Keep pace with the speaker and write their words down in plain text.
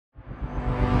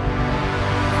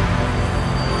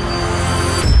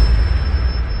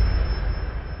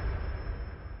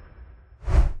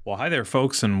Hi there,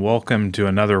 folks, and welcome to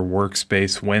another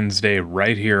Workspace Wednesday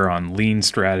right here on Lean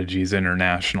Strategies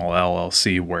International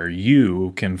LLC, where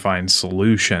you can find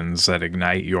solutions that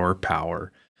ignite your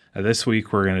power. This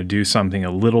week, we're going to do something a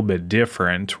little bit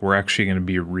different. We're actually going to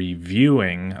be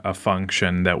reviewing a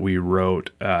function that we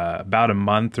wrote about a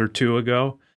month or two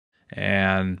ago.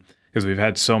 And because we've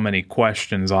had so many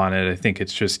questions on it, I think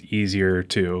it's just easier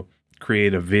to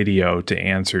create a video to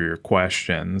answer your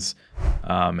questions.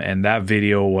 And that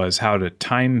video was how to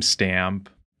timestamp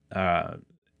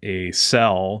a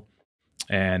cell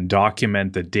and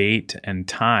document the date and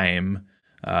time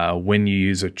when you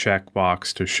use a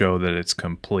checkbox to show that it's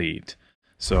complete.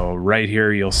 So right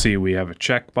here, you'll see we have a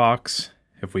checkbox.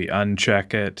 If we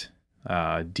uncheck it,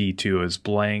 D2 is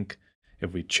blank.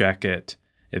 If we check it,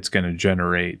 it's going to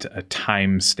generate a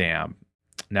timestamp.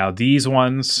 Now these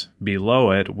ones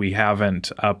below it, we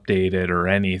haven't updated or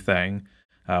anything.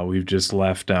 We've just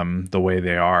left them the way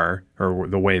they are, or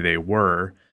the way they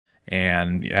were.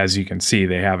 And as you can see,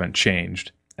 they haven't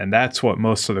changed. And that's what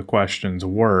most of the questions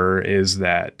were, is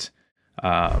that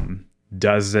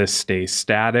does this stay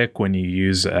static when you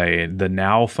use the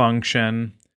now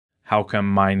function? How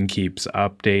come mine keeps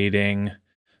updating?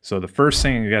 So the first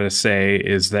thing I got to say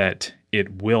is that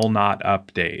it will not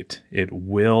update. It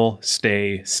will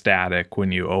stay static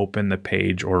when you open the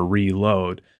page or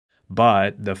reload.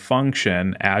 But the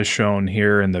function, as shown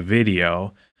here in the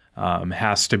video,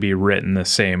 has to be written the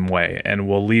same way. And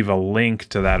we'll leave a link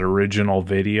to that original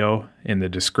video in the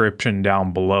description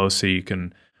down below so you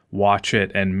can watch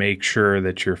it and make sure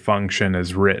that your function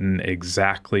is written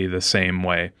exactly the same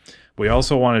way. We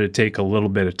also wanted to take a little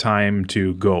bit of time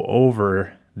to go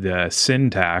over the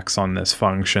syntax on this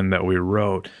function that we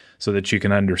wrote so that you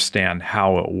can understand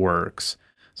how it works.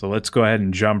 So let's go ahead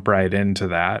and jump right into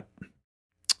that.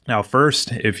 Now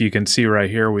first, if you can see right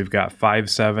here, we've got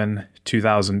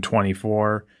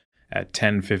 5/7/2024 at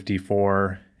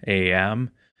 10:54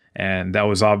 a.m. And that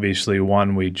was obviously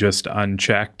one we just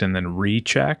unchecked and then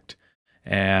rechecked.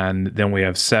 And then we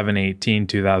have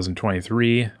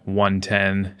 7/18/2023,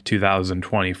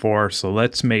 1/10/2024. So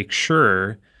let's make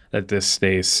sure that this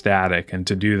stays static. And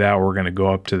to do that, we're going to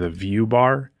go up to the view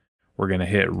bar. We're going to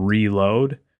hit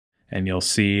reload, and you'll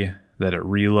see that it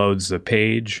reloads the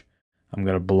page. I'm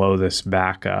going to blow this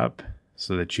back up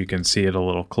so that you can see it a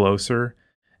little closer.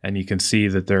 And you can see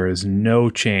that there is no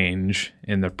change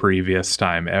in the previous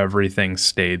time. Everything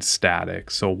stayed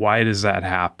static. So why does that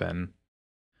happen?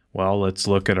 Well, let's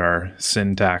look at our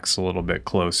syntax a little bit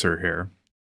closer here.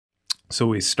 So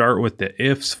we start with the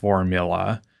ifs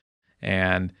formula,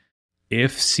 and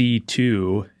if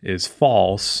C2 is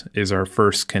false is our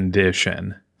first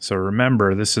condition. So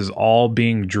remember, this is all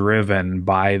being driven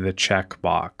by the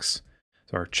checkbox.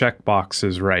 So our checkbox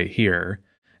is right here.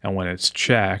 And when it's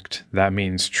checked, that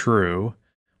means true.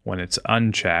 When it's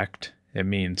unchecked, it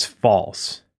means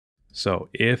false. So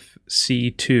if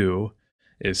C2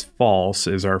 is false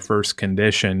is our first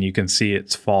condition, you can see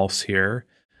it's false here.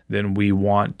 Then we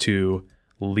want to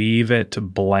leave it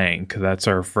blank. That's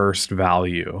our first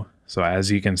value. So as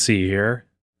you can see here,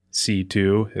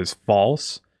 C2 is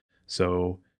false.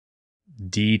 So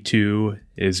D2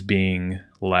 is being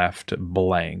left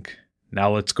blank.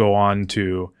 Now let's go on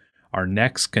to our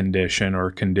next condition,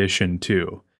 or condition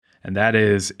 2. And that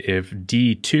is if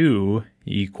D2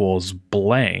 equals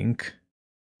blank,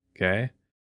 okay,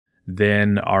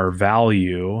 then our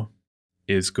value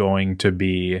is going to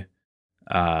be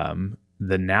the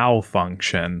now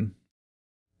function.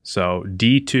 So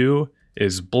D2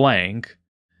 is blank.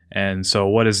 And so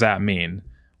what does that mean?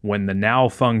 When the now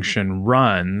function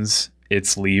runs,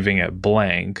 it's leaving it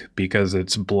blank because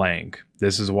it's blank.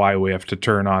 This is why we have to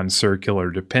turn on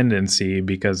circular dependency,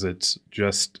 because it's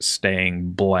just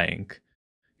staying blank.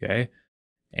 Okay.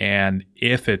 And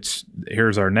if it's,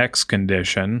 here's our next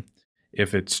condition.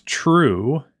 If it's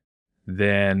true,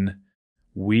 then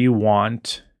we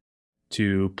want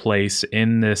to place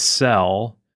in this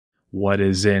cell what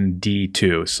is in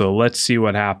D2. So let's see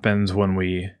what happens when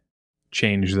we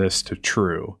change this to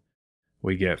true.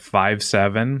 We get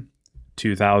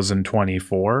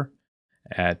 5/7/2024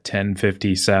 at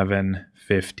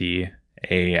 10:57:50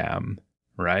 a.m.,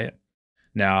 right?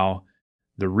 Now,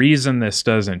 the reason this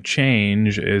doesn't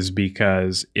change is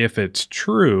because if it's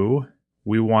true,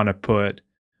 we want to put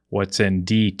what's in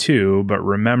D2, but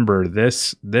remember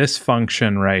this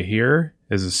function right here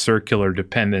is a circular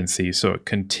dependency, so it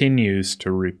continues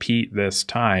to repeat this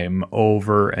time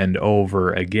over and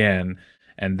over again,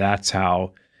 and that's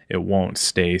how it won't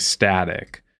stay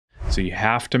static. So you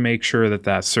have to make sure that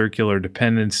that circular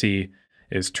dependency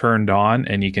is turned on,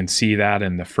 and you can see that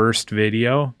in the first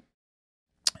video.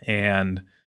 And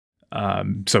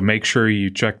So make sure you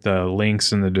check the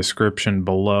links in the description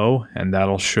below, and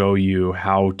that'll show you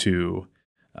how to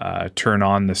turn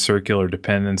on the circular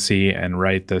dependency and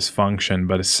write this function.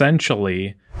 But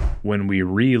essentially, when we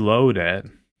reload it,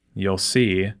 you'll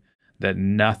see that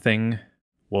nothing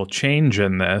will change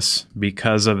in this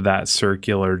because of that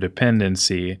circular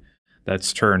dependency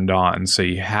that's turned on. So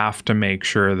you have to make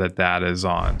sure that that is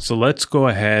on. So let's go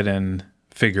ahead and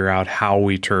figure out how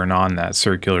we turn on that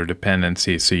circular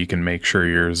dependency so you can make sure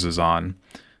yours is on.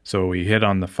 So we hit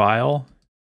on the file,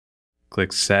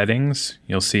 click settings,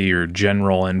 you'll see your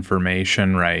general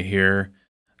information right here.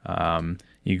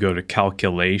 You go to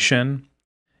calculation.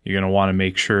 You're going to want to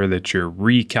make sure that your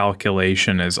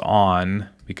recalculation is on,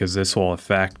 because this will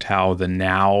affect how the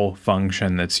now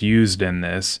function that's used in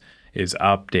this is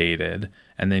updated.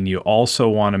 And then you also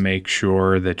want to make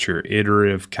sure that your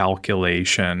iterative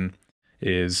calculation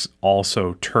is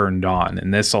also turned on.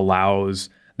 And this allows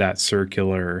that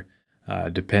circular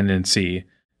dependency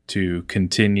to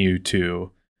continue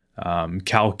to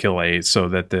calculate so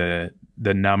that the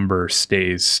number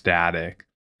stays static.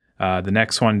 The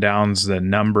next one down is the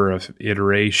number of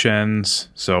iterations,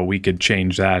 so we could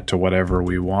change that to whatever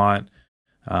we want.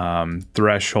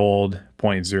 Threshold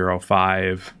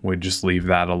 0.05, we'd just leave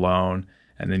that alone,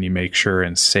 and then you make sure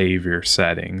and save your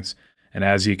settings. And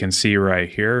as you can see right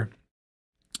here,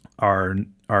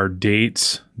 our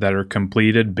dates that are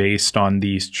completed based on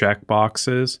these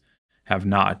checkboxes have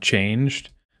not changed.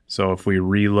 So if we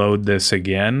reload this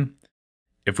again,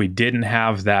 if we didn't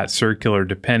have that circular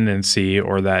dependency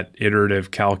or that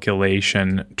iterative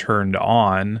calculation turned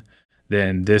on,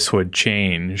 then this would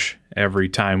change every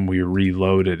time we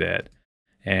reloaded it.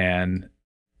 And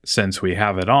since we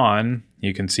have it on,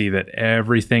 you can see that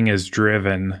everything is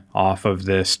driven off of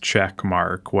this check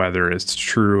mark, whether it's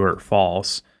true or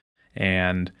false,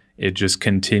 and it just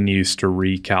continues to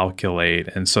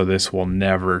recalculate. And so this will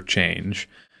never change.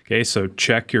 Okay, so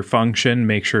check your function,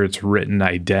 make sure it's written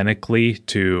identically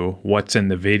to what's in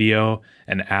the video.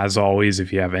 And as always,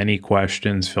 if you have any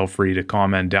questions, feel free to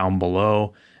comment down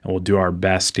below and we'll do our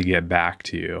best to get back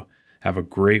to you. Have a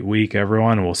great week,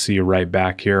 everyone, and we'll see you right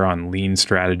back here on Lean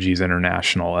Strategies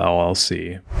International,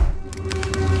 LLC.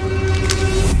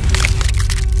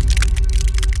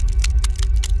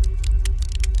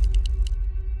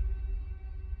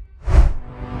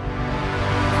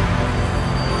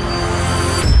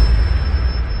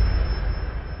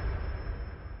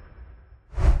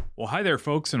 Well, hi there,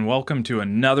 folks, and welcome to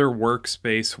another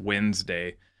Workspace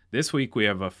Wednesday. This week we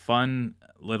have a fun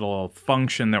little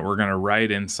function that we're going to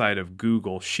write inside of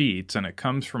Google Sheets, and it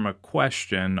comes from a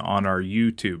question on our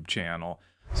YouTube channel.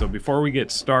 So before we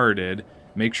get started,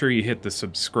 make sure you hit the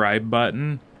subscribe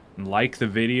button and like the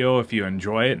video if you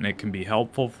enjoy it and it can be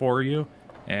helpful for you.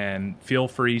 And feel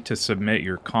free to submit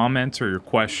your comments or your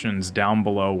questions down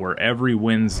below, where every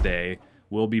Wednesday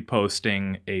we'll be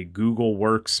posting a Google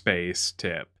Workspace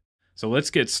tip. So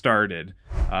let's get started.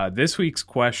 This week's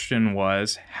question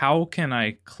was, how can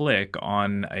I click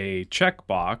on a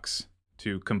checkbox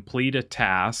to complete a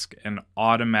task and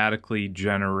automatically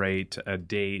generate a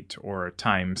date or a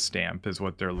timestamp is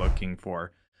what they're looking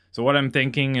for. So what I'm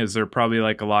thinking is they're probably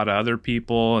like a lot of other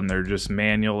people and they're just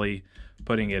manually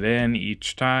putting it in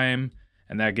each time,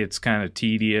 and that gets kind of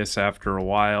tedious after a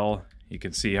while. You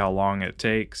can see how long it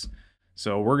takes.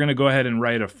 So we're going to go ahead and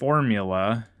write a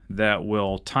formula that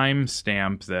will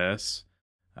timestamp this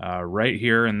right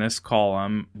here in this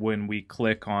column when we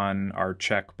click on our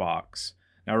checkbox.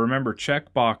 Now remember,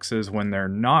 checkboxes, when they're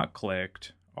not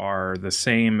clicked, are the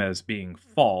same as being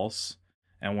false,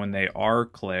 and when they are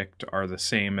clicked are the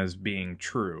same as being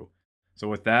true. So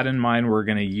with that in mind, we're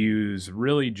going to use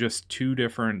really just two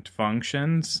different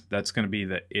functions. That's going to be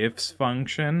the ifs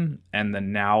function and the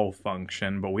now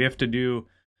function, but we have to do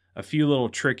a few little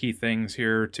tricky things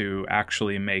here to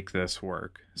actually make this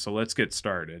work. So let's get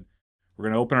started. We're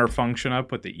going to open our function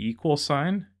up with the equal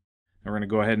sign, and we're going to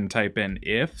go ahead and type in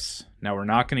ifs. Now we're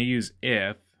not going to use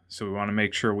if, so we want to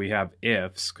make sure we have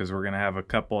ifs because we're going to have a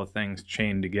couple of things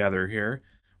chained together here.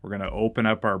 We're going to open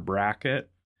up our bracket,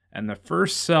 and the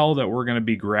first cell that we're going to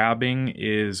be grabbing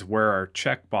is where our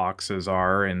checkboxes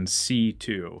are in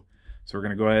C2. So we're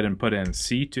going to go ahead and put in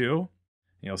C2.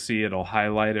 You'll see it'll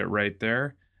highlight it right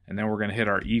there. And then we're going to hit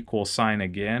our equal sign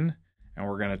again, and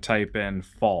we're going to type in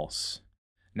false.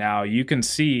 Now you can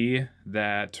see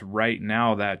that right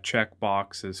now that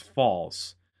checkbox is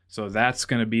false. So that's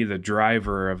going to be the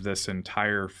driver of this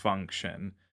entire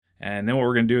function. And then what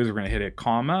we're going to do is we're going to hit a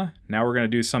comma. Now we're going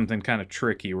to do something kind of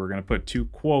tricky. We're going to put two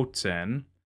quotes in.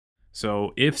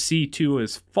 So if C2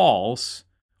 is false,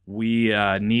 we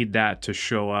need that to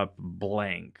show up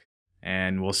blank.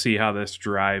 And we'll see how this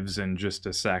drives in just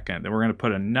a second. Then we're going to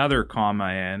put another comma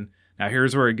in. Now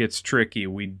here's where it gets tricky.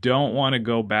 We don't want to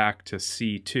go back to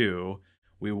C2.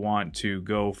 We want to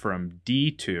go from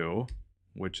D2,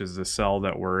 which is the cell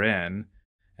that we're in,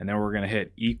 and then we're going to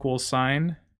hit equal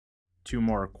sign, 2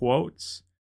 more quotes,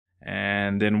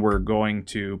 and then we're going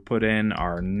to put in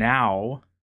our now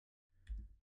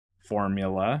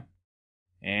formula,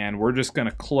 and we're just going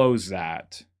to close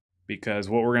that, because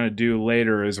what we're going to do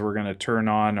later is we're going to turn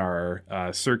on our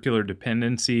circular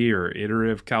dependency or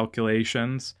iterative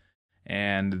calculations,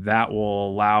 and that will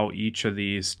allow each of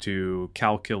these to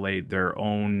calculate their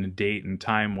own date and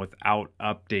time without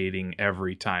updating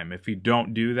every time. If you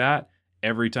don't do that,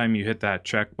 every time you hit that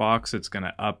checkbox, it's going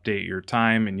to update your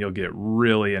time, and you'll get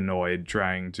really annoyed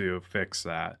trying to fix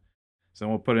that. So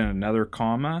we'll put in another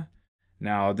comma.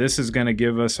 Now this is going to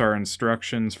give us our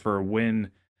instructions for when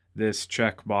this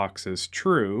checkbox is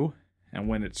true, and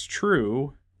when it's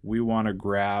true, we want to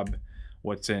grab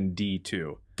what's in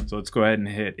D2. So let's go ahead and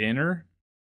hit enter,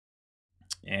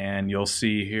 and you'll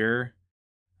see here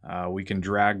we can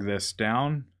drag this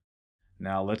down.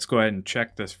 Now let's go ahead and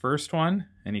check this first one,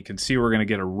 and you can see we're going to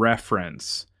get a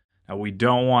reference. Now we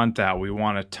don't want that. We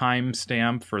want a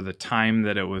timestamp for the time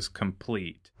that it was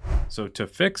complete. So to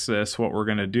fix this, what we're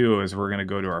going to do is we're going to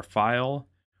go to our file,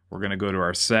 we're going to go to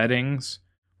our settings,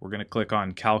 we're going to click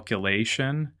on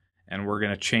calculation, and we're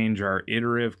going to change our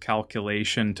iterative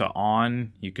calculation to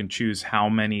on. You can choose how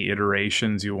many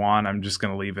iterations you want. I'm just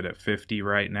going to leave it at 50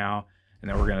 right now,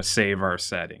 and then we're going to save our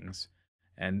settings.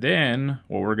 And then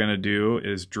what we're going to do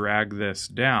is drag this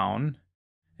down,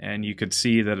 and you can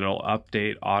see that it'll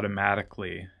update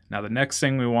automatically. Now the next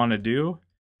thing we want to do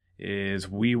is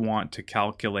we want to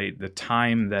calculate the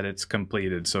time that it's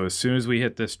completed. So as soon as we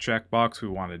hit this checkbox, we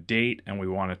want a date and we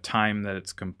want a time that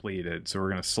it's completed. So we're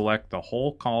going to select the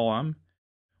whole column.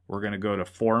 We're going to go to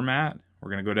format. We're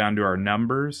going to go down to our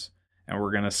numbers, and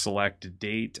we're going to select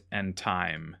date and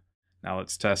time. Now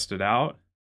let's test it out.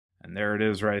 And there it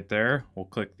is right there. We'll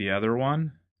click the other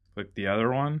one, click the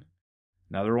other one,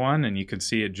 another one, and you can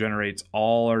see it generates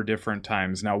all our different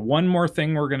times. Now, one more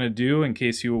thing we're going to do in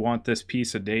case you want this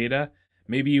piece of data,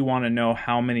 maybe you want to know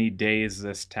how many days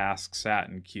this task sat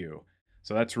in queue.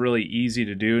 So that's really easy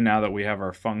to do now that we have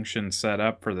our function set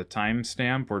up for the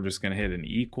timestamp. We're just going to hit an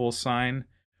equal sign.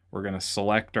 We're going to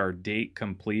select our date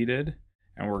completed,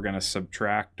 and we're going to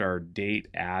subtract our date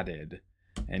added.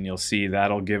 And you'll see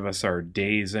that'll give us our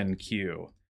days in queue.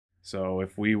 So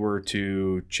if we were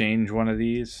to change one of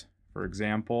these, for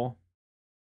example,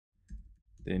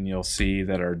 then you'll see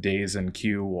that our days in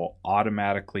queue will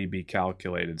automatically be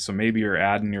calculated. So maybe you're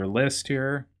adding your list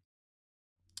here,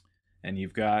 and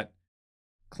you've got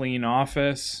clean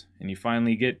office, and you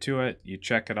finally get to it, you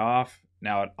check it off,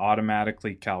 now it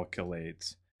automatically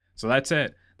calculates. So that's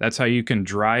it. That's how you can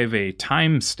drive a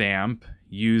timestamp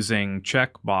using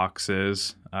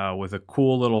checkboxes with a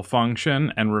cool little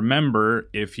function. And remember,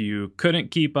 if you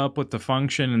couldn't keep up with the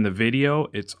function in the video,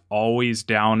 it's always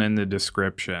down in the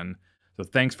description. So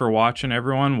thanks for watching,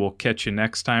 everyone. We'll catch you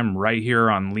next time right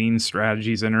here on Lean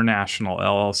Strategies International,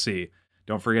 LLC.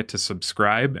 Don't forget to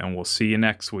subscribe, and we'll see you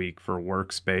next week for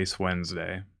Workspace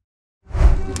Wednesday.